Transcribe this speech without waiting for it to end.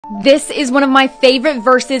This is one of my favorite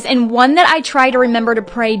verses and one that I try to remember to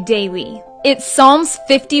pray daily. It's Psalms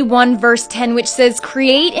 51 verse 10, which says,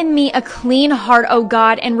 "Create in me a clean heart, O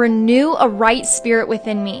God, and renew a right spirit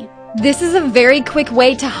within me." This is a very quick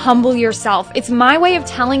way to humble yourself. It's my way of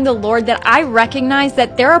telling the Lord that I recognize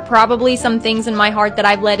that there are probably some things in my heart that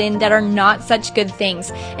I've let in that are not such good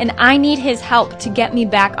things, and I need His help to get me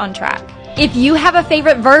back on track. If you have a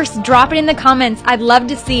favorite verse, drop it in the comments. I'd love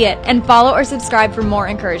to see it, and follow or subscribe for more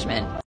encouragement.